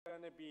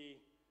to be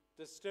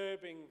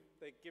disturbing,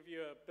 they give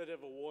you a bit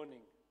of a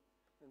warning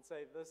and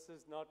say, this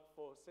is not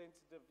for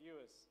sensitive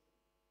viewers.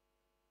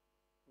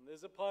 And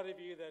there's a part of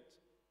you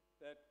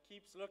that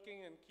keeps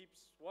looking and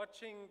keeps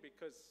watching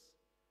because,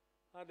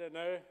 I don't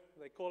know,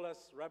 they call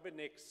us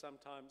rubbernecks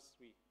sometimes.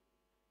 We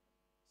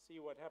see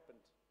what happened.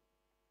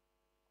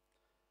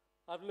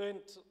 I've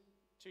learned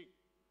to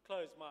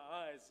close my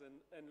eyes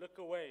and look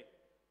away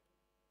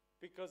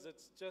because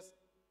it's just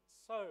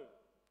so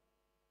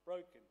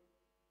broken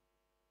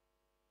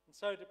and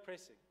so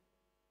depressing.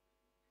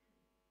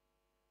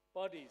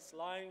 Bodies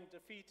lying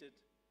defeated,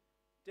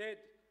 dead,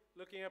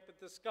 looking up at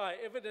the sky,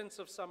 evidence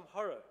of some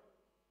horror.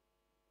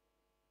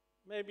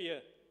 Maybe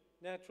a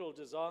natural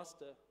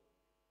disaster,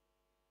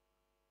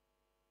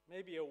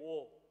 maybe a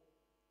war.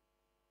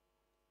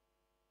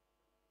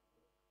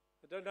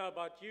 I don't know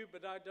about you,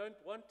 but I don't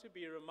want to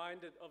be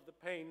reminded of the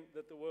pain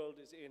that the world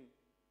is in.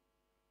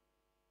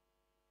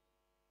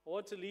 I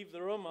want to leave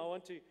the room. I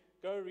want to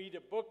go read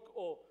a book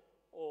or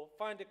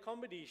find a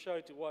comedy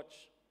show to watch.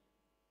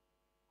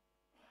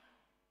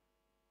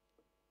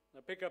 I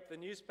pick up the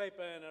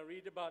newspaper and I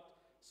read about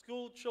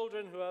school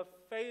children who are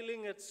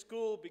failing at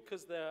school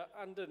because they are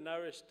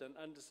undernourished and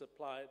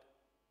undersupplied.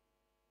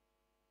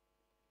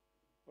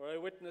 Or I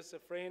witness a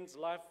friend's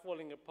life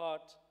falling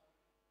apart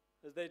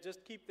as they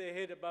just keep their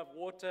head above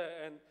water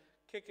and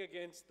kick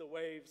against the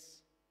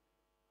waves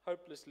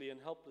hopelessly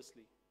and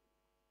helplessly.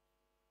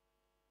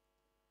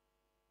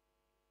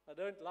 I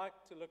don't like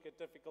to look at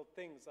difficult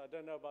things. I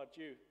don't know about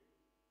you.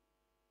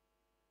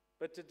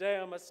 But today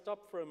I must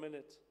stop for a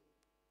minute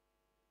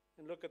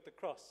and look at the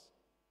cross.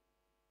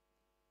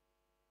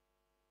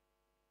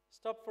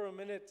 Stop for a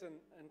minute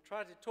and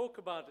try to talk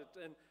about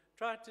it and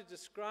try to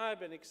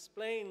describe and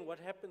explain what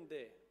happened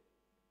there.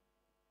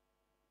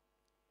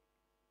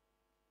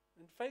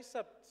 And face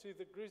up to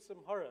the gruesome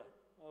horror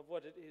of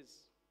what it is.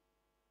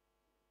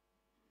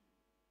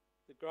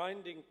 The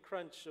grinding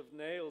crunch of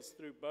nails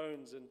through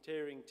bones and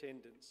tearing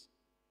tendons.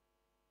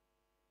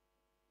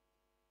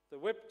 The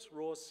whipped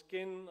raw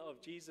skin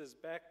of Jesus'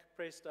 back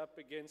pressed up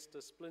against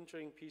a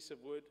splintering piece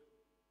of wood.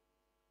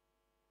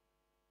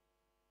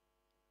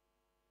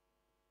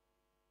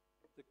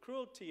 The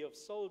cruelty of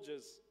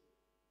soldiers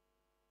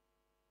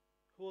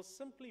who will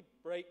simply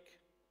break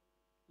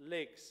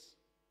legs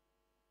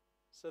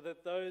so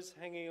that those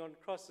hanging on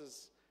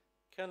crosses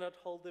cannot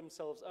hold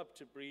themselves up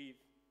to breathe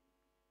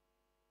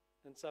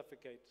and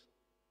suffocate.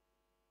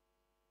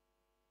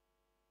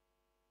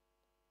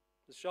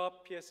 The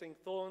sharp, piercing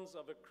thorns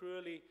of a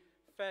cruelly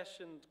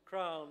fashioned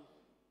crown,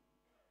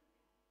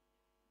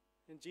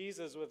 and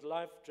Jesus with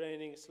life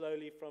draining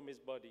slowly from his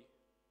body.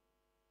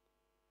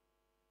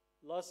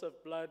 Loss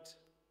of blood,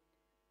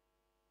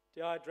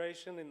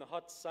 dehydration in the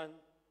hot sun,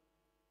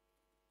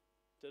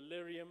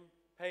 delirium,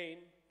 pain,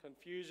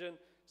 confusion,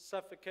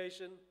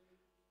 suffocation,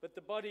 but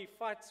the body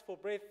fights for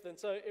breath, and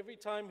so every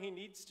time he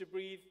needs to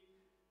breathe,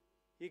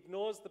 he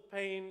ignores the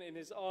pain in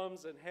his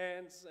arms and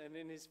hands and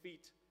in his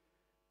feet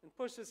and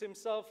pushes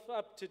himself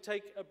up to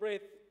take a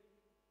breath,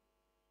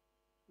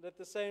 and at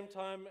the same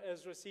time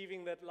as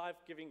receiving that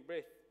life-giving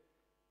breath,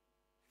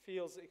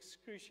 feels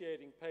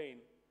excruciating pain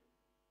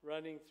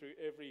running through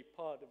every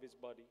part of his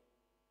body.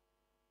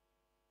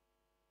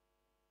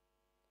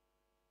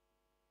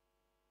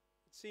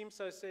 It seems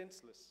so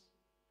senseless.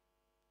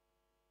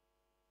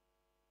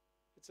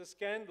 It's a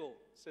scandal,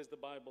 says the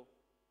Bible.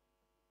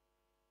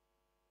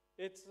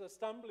 It's a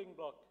stumbling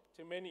block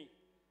to many,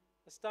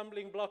 a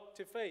stumbling block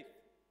to faith.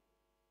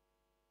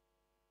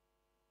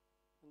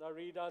 And I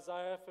read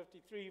Isaiah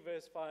 53,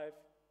 verse 5.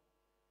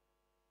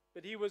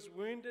 But he was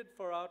wounded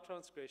for our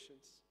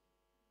transgressions,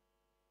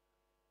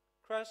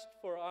 crushed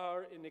for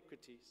our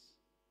iniquities.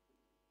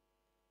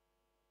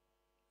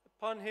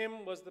 Upon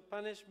him was the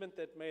punishment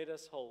that made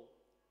us whole,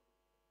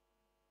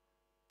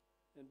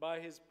 and by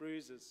his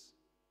bruises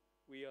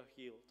we are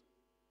healed.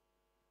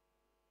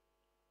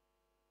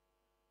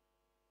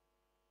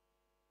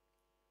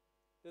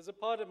 There's a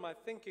part of my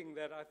thinking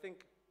that I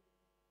think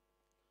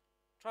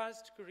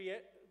tries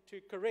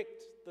to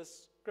correct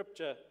this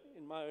scripture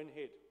in my own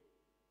head.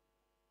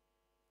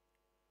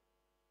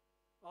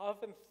 I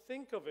often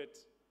think of it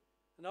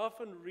and I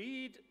often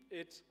read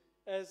it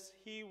as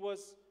he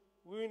was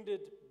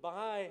wounded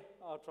by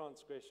our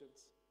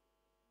transgressions.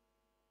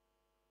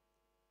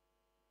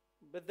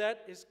 But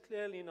that is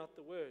clearly not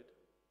the word.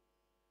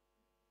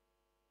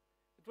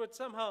 It would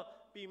somehow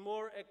be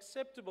more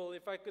acceptable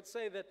if I could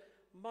say that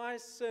my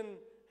sin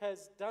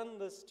has done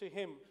this to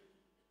him.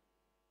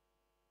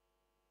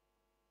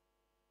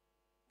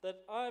 That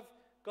I've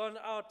gone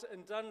out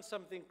and done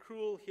something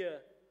cruel here,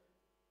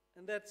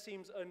 and that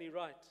seems only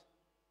right.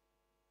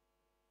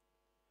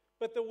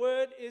 But the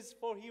word is,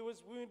 for he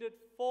was wounded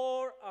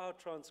for our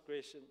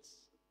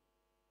transgressions.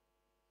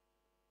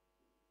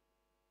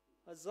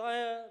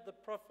 Isaiah the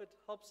prophet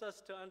helps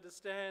us to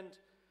understand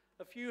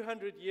a few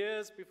hundred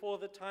years before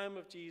the time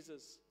of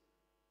Jesus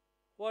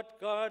what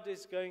God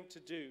is going to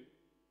do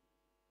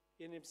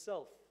in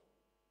himself.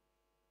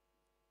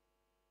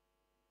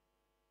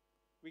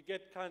 we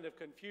get kind of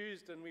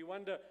confused and we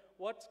wonder,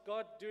 what's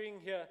God doing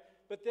here?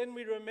 But then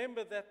we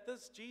remember that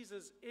this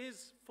Jesus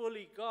is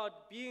fully God,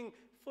 being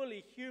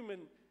fully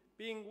human,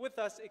 being with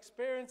us,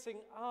 experiencing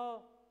our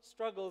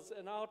struggles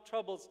and our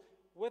troubles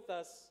with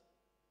us.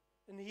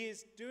 And he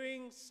is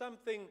doing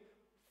something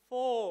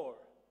for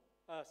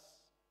us.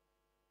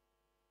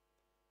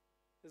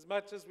 As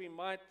much as we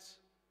might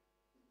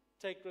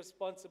take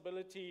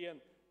responsibility and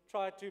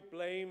try to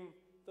blame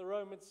the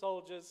Roman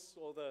soldiers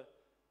or the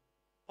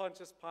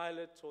Pontius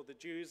Pilate or the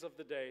Jews of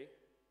the day,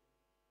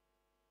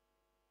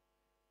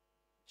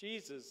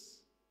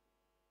 Jesus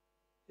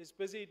is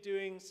busy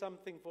doing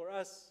something for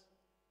us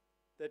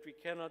that we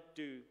cannot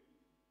do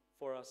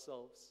for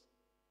ourselves.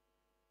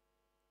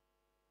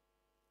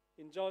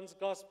 In John's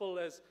Gospel,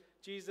 as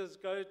Jesus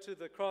goes to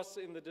the cross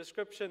in the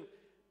description,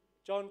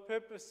 John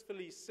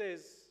purposefully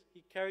says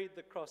he carried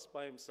the cross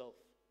by himself.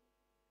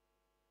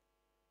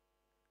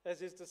 As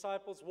his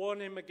disciples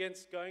warn him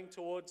against going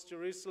towards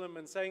Jerusalem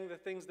and saying the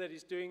things that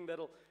he's doing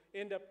that'll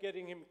end up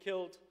getting him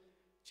killed,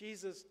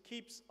 Jesus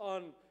keeps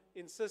on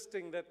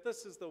insisting that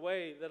this is the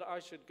way that I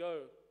should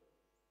go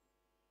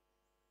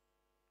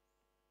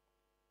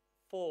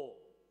for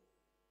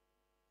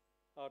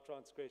our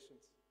transgressions.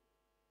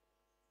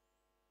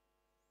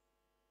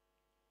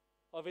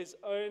 Of his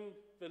own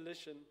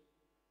volition,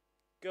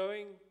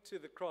 going to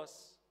the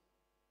cross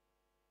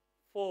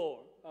for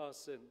our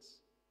sins.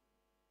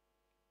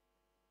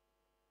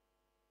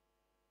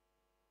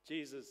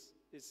 Jesus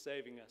is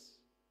saving us.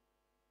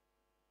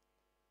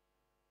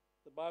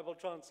 The Bible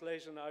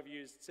translation I've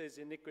used says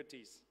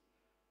iniquities,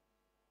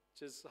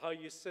 which is how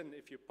you sin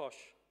if you're posh.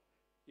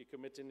 You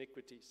commit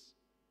iniquities.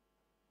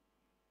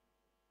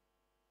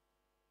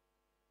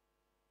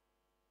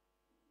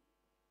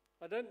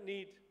 I don't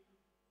need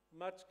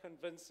much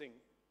convincing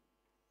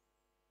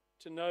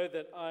to know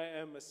that I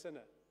am a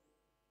sinner,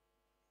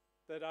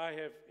 that I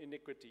have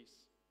iniquities.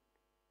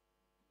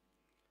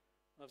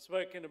 I've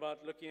spoken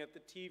about looking at the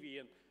TV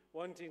and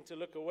wanting to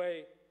look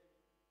away.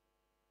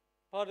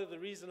 Part of the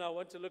reason I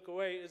want to look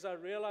away is I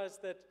realize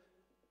that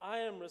I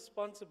am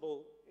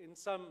responsible in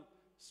some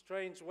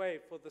strange way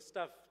for the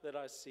stuff that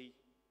I see.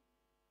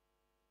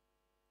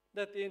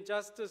 That the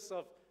injustice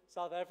of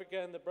South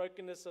Africa and the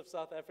brokenness of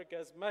South Africa,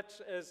 as much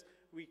as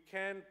we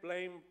can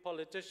blame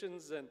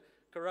politicians and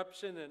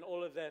corruption and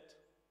all of that,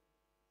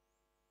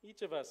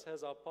 each of us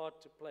has our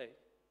part to play.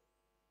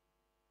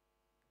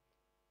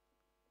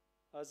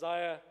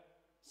 Isaiah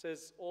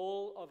says,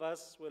 all of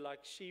us were like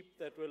sheep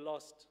that were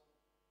lost,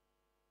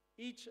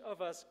 each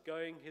of us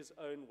going his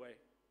own way.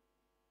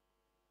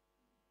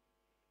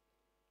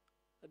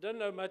 I don't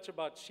know much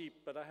about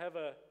sheep, but I have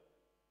a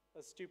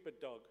stupid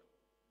dog.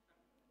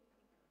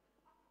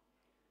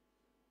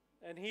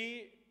 And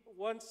he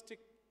wants to,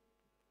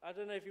 I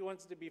don't know if he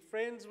wants to be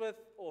friends with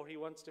or he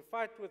wants to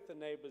fight with the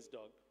neighbor's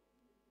dog.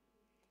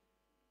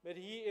 But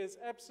he is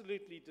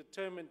absolutely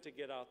determined to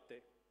get out there.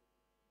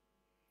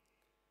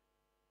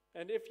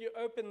 And if you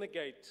open the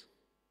gate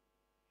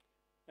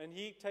and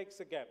he takes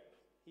a gap,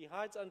 he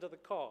hides under the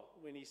car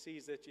when he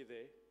sees that you're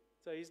there.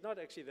 So he's not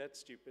actually that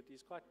stupid,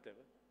 he's quite clever.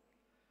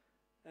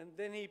 And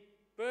then he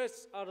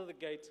bursts out of the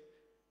gate,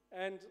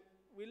 and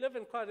we live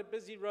in quite a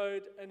busy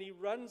road, and he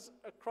runs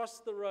across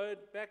the road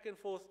back and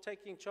forth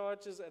taking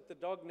charges at the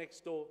dog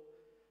next door.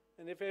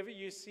 And if ever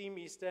you see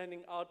me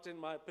standing out in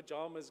my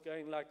pajamas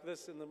going like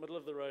this in the middle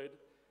of the road,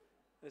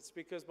 it's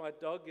because my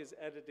dog is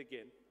at it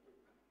again.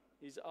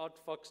 He's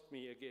outfoxed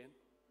me again.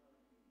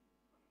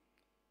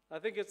 I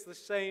think it's the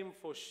same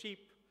for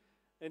sheep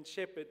and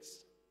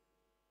shepherds.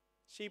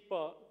 Sheep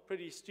are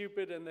pretty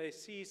stupid, and they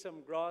see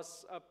some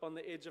grass up on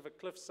the edge of a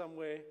cliff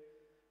somewhere,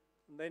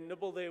 and they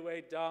nibble their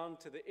way down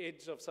to the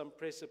edge of some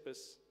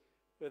precipice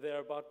where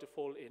they're about to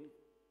fall in.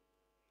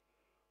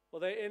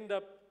 Or they end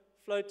up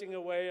floating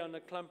away on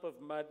a clump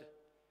of mud,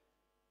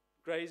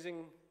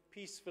 grazing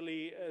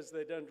peacefully as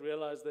they don't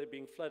realize they're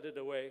being flooded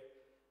away.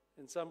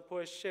 And some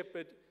poor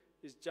shepherd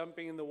is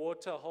jumping in the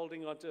water,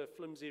 holding onto a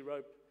flimsy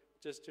rope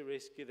just to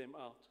rescue them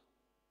out.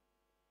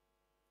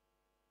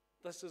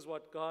 This is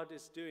what God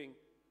is doing,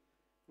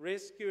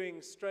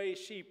 rescuing stray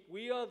sheep.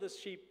 We are the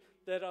sheep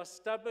that are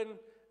stubborn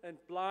and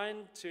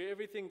blind to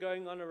everything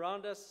going on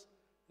around us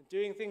and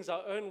doing things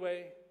our own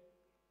way.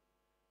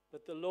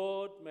 But the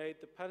Lord made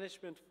the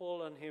punishment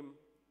fall on him,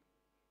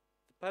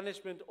 the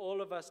punishment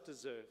all of us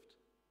deserved,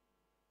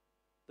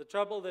 the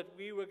trouble that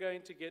we were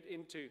going to get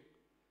into.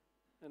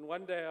 And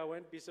one day I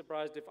won't be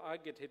surprised if I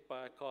get hit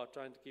by a car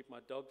trying to keep my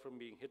dog from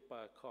being hit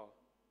by a car.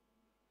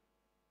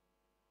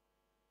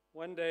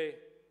 One day,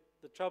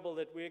 the trouble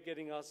that we're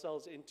getting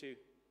ourselves into,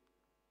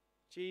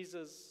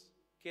 Jesus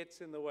gets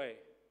in the way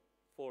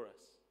for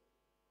us.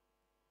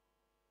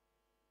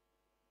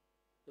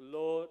 The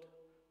Lord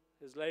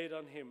has laid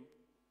on him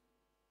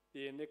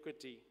the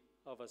iniquity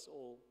of us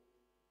all.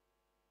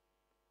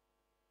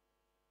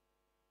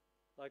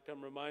 Like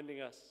I'm reminding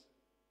us,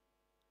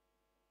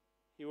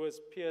 he was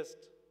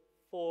pierced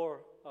for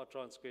our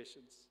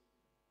transgressions,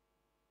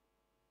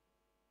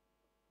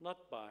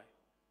 not by.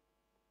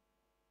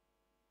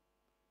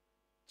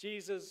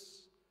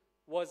 Jesus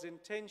was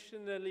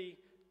intentionally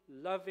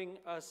loving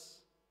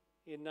us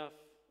enough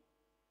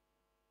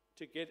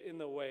to get in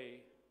the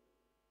way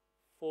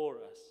for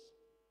us.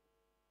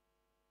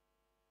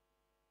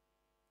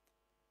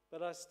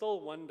 But I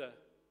still wonder,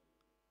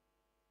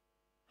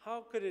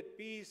 how could it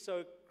be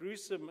so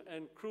gruesome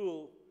and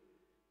cruel?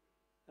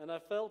 And I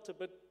felt a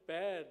bit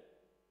bad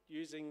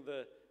using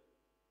the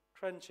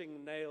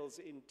crunching nails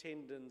in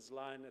tendons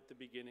line at the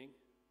beginning,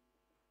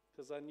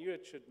 because I knew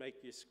it should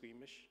make you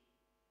squeamish.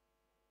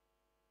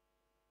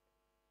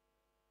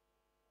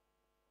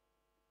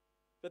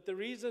 But the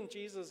reason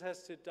Jesus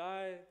has to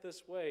die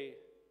this way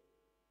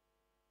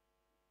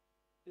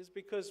is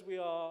because we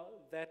are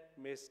that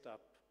messed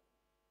up.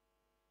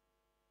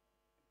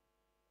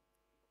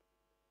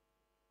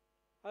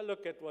 I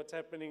look at what's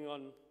happening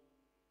on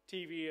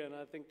TV and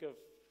I think of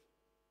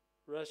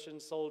Russian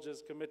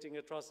soldiers committing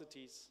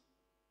atrocities.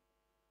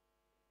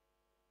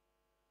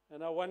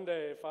 And I wonder,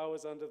 if I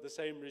was under the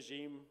same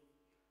regime,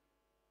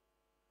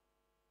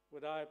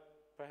 would I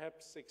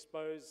perhaps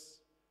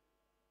expose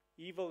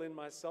evil in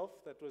myself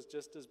that was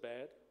just as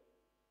bad?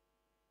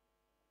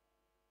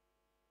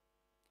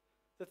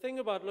 The thing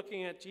about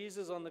looking at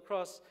Jesus on the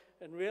cross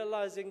and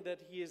realizing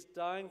that he is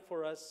dying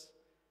for us,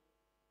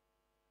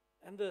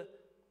 and the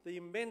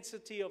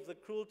immensity of the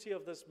cruelty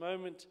of this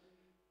moment,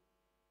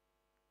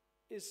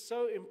 is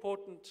so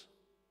important,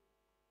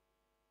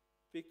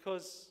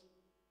 because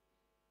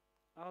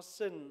our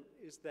sin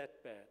is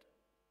that bad.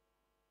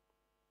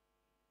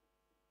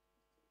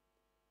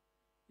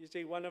 You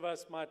see, one of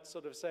us might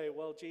sort of say,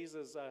 well,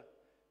 Jesus,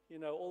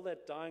 all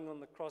that dying on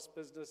the cross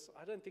business,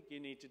 I don't think you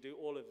need to do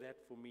all of that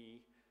for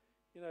me.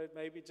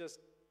 Maybe just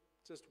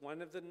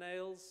one of the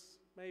nails,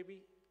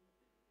 maybe.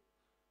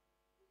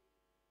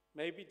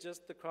 Maybe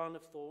just the crown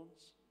of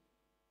thorns.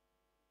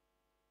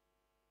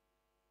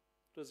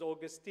 It was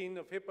Augustine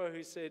of Hippo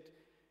who said,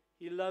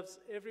 he loves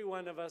every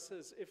one of us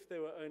as if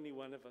there were only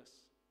one of us.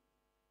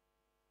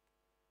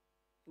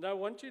 And I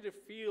want you to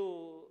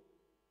feel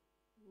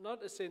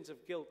not a sense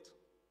of guilt,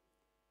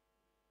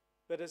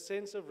 but a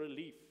sense of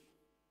relief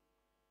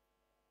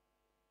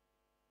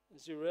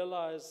as you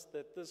realize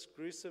that this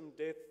gruesome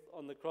death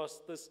on the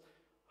cross, this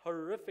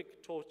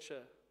horrific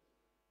torture,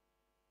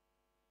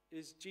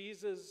 is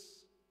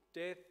Jesus'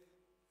 death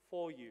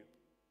for you.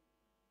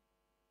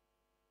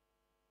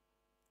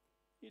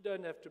 You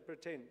don't have to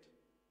pretend.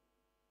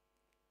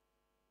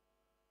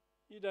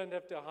 You don't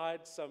have to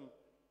hide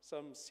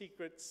some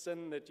secret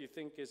sin that you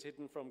think is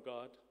hidden from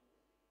God.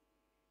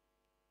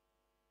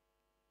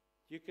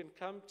 You can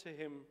come to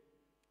him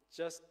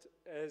just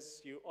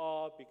as you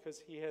are, because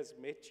he has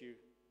met you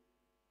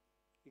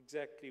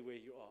exactly where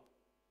you are.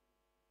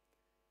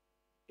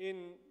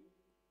 In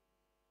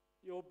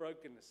your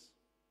brokenness,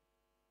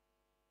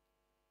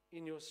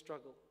 in your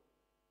struggle,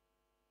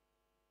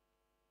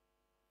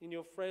 in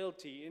your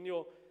frailty, in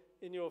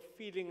your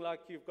feeling like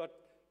you've got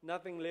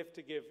nothing left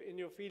to give, in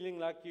your feeling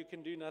like you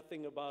can do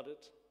nothing about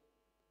it,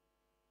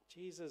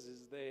 Jesus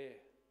is there.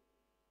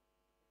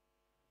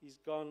 He's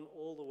gone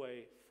all the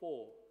way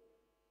for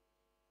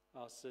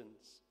our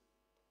sins,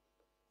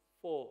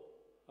 for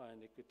our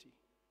iniquity.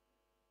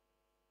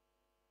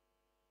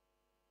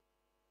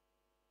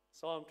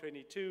 Psalm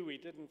 22, we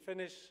didn't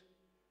finish,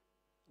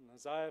 and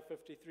Isaiah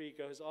 53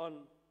 goes on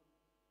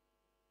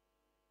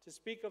to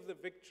speak of the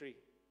victory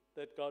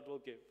that God will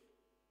give.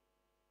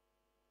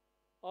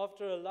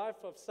 After a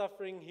life of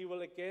suffering, he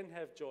will again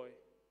have joy.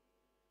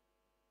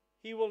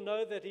 He will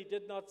know that he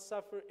did not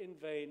suffer in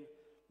vain.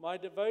 My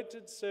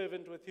devoted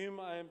servant with whom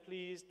I am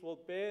pleased will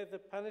bear the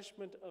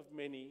punishment of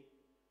many,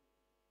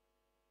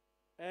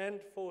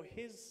 and for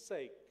his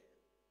sake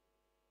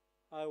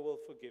I will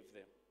forgive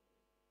them.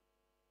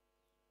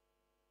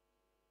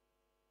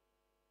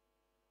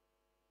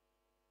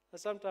 I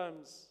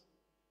sometimes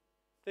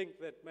think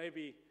that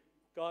maybe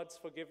God's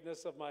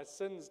forgiveness of my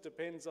sins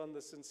depends on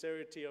the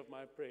sincerity of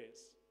my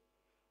prayers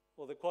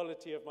or the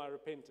quality of my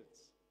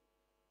repentance.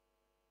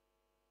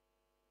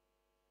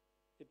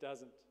 It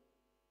doesn't.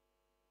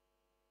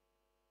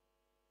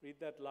 Read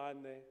that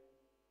line there.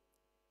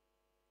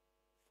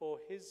 For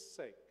his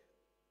sake,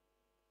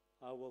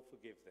 I will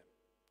forgive them.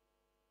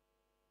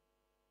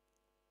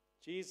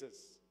 Jesus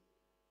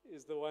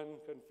is the one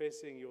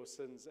confessing your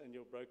sins and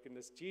your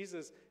brokenness.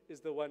 Jesus is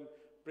the one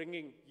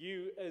bringing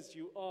you as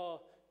you are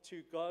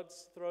to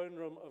God's throne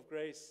room of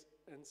grace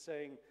and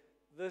saying,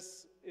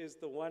 this is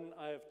the one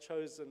I have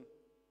chosen,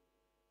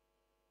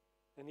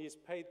 and he has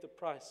paid the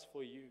price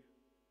for you.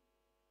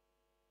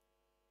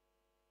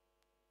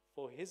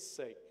 For his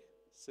sake,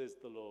 says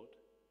the Lord,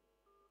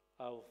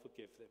 I will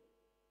forgive them.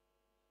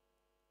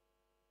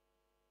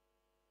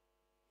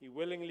 He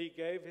willingly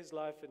gave his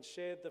life and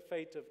shared the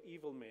fate of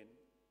evil men.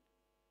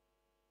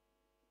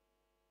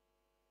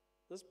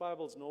 This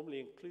Bible's normally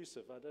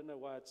inclusive. I don't know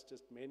why it's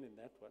just men in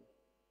that one.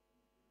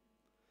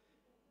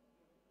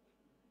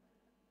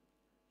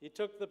 He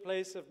took the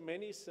place of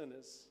many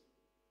sinners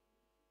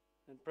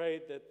and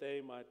prayed that they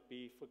might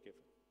be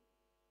forgiven.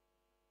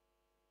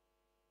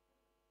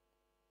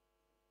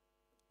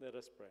 Let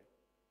us pray.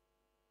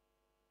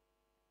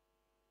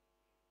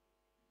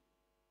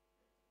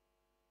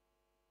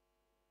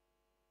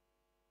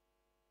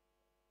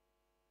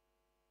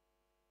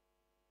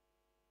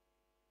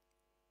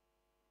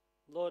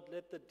 Lord,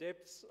 let the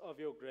depths of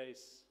your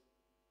grace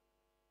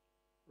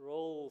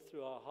roll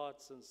through our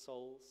hearts and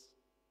souls.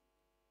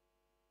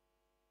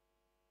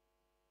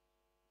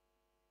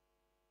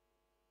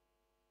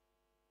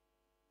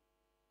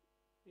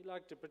 We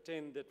like to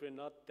pretend that we're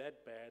not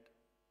that bad,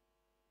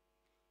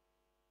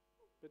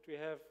 but we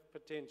have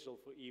potential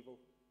for evil.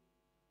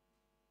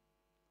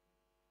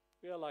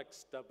 We are like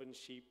stubborn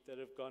sheep that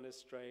have gone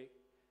astray,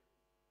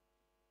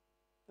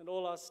 and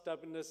all our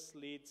stubbornness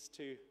leads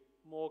to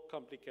more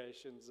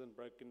complications and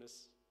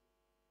brokenness.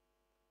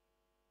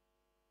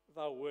 With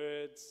our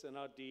words and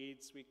our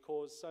deeds, we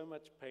cause so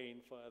much pain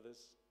for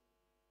others.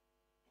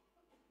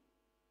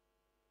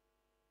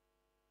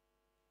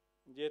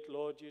 And yet,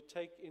 Lord, you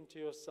take into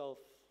yourself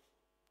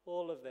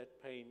all of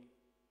that pain.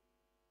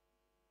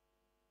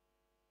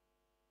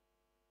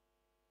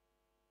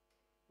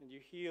 And you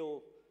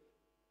heal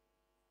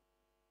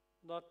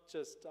not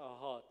just our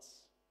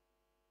hearts,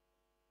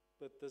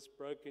 but this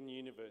broken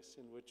universe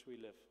in which we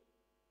live.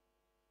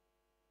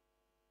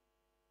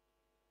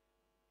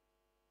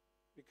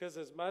 Because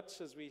as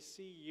much as we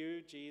see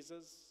you,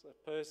 Jesus,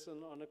 a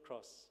person on a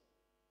cross,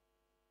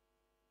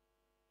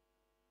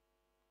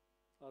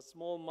 our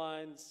small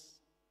minds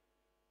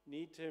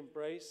need to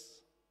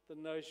embrace the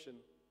notion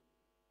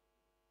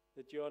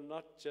that you are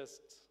not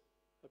just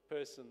a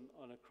person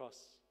on a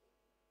cross,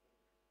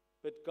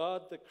 but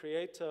God, the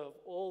creator of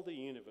all the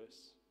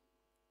universe,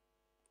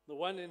 the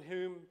one in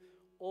whom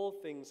all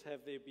things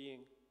have their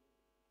being.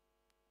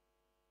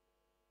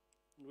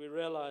 And we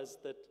realize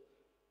that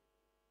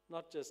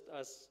not just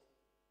us,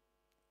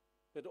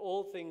 but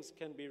all things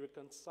can be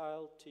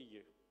reconciled to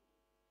you.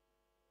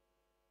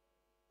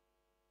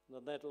 And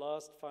on that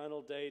last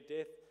final day,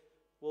 death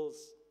will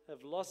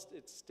have lost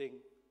its sting.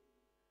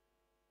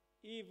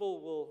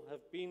 Evil will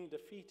have been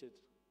defeated.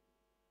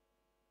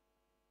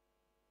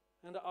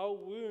 And our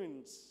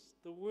wounds,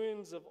 the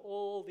wounds of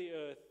all the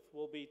earth,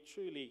 will be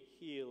truly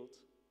healed.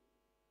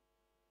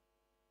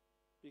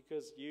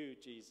 Because you,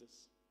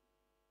 Jesus,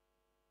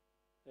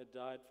 had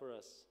died for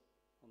us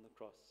on the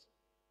cross.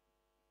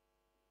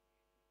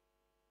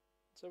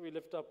 So we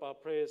lift up our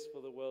prayers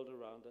for the world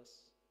around us.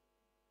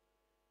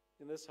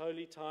 In this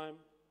holy time,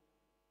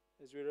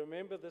 as we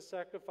remember the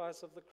sacrifice of the